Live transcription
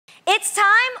It's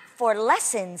time for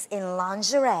Lessons in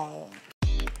Lingerie.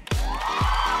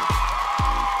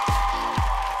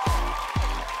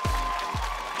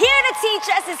 Here to teach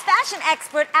us is fashion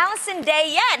expert Allison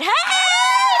Dayette. Hey!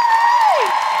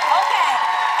 Okay,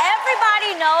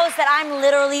 everybody knows that I'm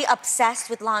literally obsessed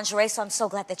with lingerie, so I'm so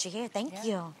glad that you're here. Thank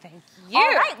you. Thank you.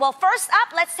 All right, well, first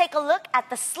up, let's take a look at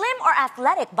the slim or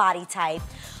athletic body type.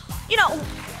 You know,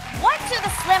 what do the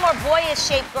slim or boyish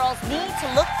shaped girls need to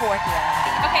look for here?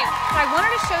 Okay, so I wanted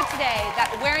to show today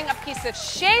that wearing a piece of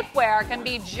shapewear can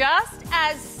be just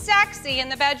as sexy in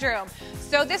the bedroom.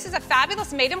 So this is a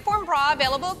fabulous made-in-form bra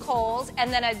available at Kohl's,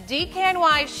 and then a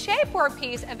DKNY shapewear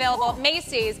piece available at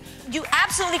Macy's. You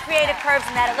absolutely created curves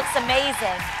in that. It looks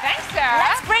amazing. Thanks, Sarah.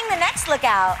 Let's bring the next look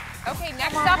out. Okay,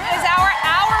 next up is our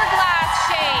hourglass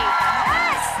shape.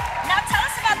 Yes. Now tell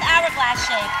us about the hourglass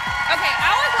shape. Okay,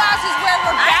 hourglass is where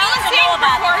we're balancing know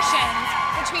about proportions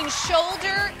between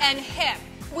shoulder and hip.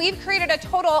 We've created a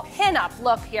total pin-up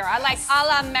look here. I like a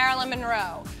la Marilyn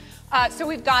Monroe. So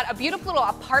we've got a beautiful little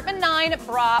apartment 9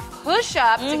 bra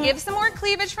push-up to give some more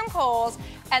cleavage from Kohl's,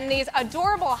 and these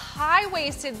adorable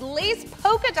high-waisted lace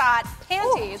polka dot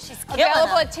panties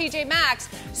available at TJ Maxx.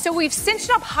 So we've cinched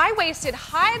up high-waisted,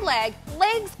 high leg.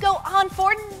 Legs go on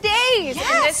for days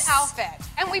in this outfit.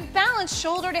 And we balance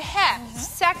shoulder to hip.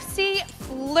 Sexy,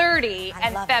 flirty,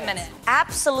 and feminine.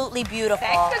 Absolutely beautiful.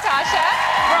 Thanks, Natasha.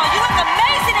 Girl, you look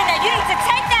amazing in there. You need to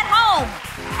take that home.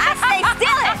 I stay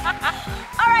still.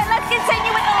 All right, let's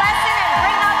continue with the lesson and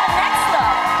bring out the next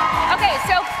look. Okay,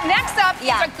 so next up is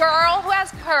a girl who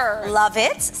has curves. Love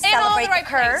it. In all Celebrate the right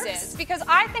curves. places. Because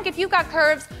I think if you've got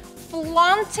curves,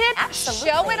 flaunt it,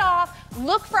 show it off,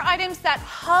 look for items that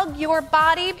hug your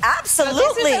body. Absolutely.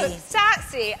 So this is a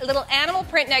sassy little animal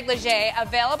print negligee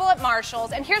available at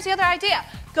Marshall's. And here's the other idea.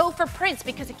 Go for prints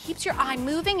because it keeps your eye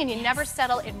moving and you never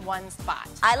settle in one spot.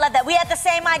 I love that. We had the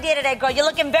same idea today, girl. You're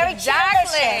looking very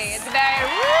Exactly. It's very...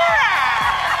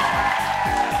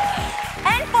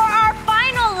 And for our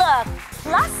final look,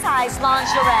 plus-size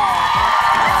lingerie.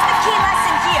 What's the key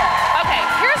lesson here? Okay,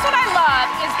 here's what I love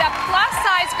is that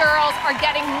plus-size girls are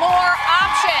getting more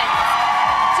options.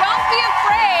 Don't be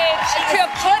afraid to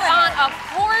put on a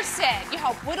corset. You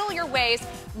help whittle your waist.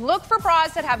 Look for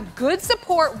bras that have good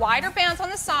support, wider bands on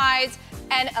the sides,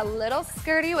 and a little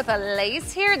skirty with a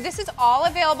lace here. This is all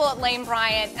available at Lane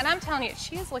Bryant, and I'm telling you,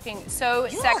 she is looking so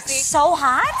You sexy. look so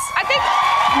hot. I think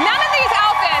none of these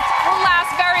outfits will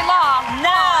last very long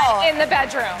in the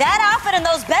bedroom. That outfit and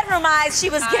those bedroom eyes she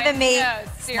was giving me,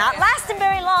 it's not lasting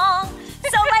very long.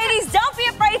 So ladies, don't be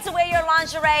afraid to wear your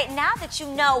lingerie now that you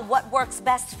know what works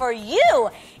best for you.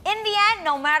 In the end,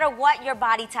 no matter what your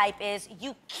body type is,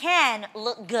 you can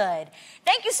look good.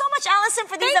 Thank you so much, Allison,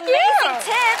 for these amazing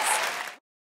tips.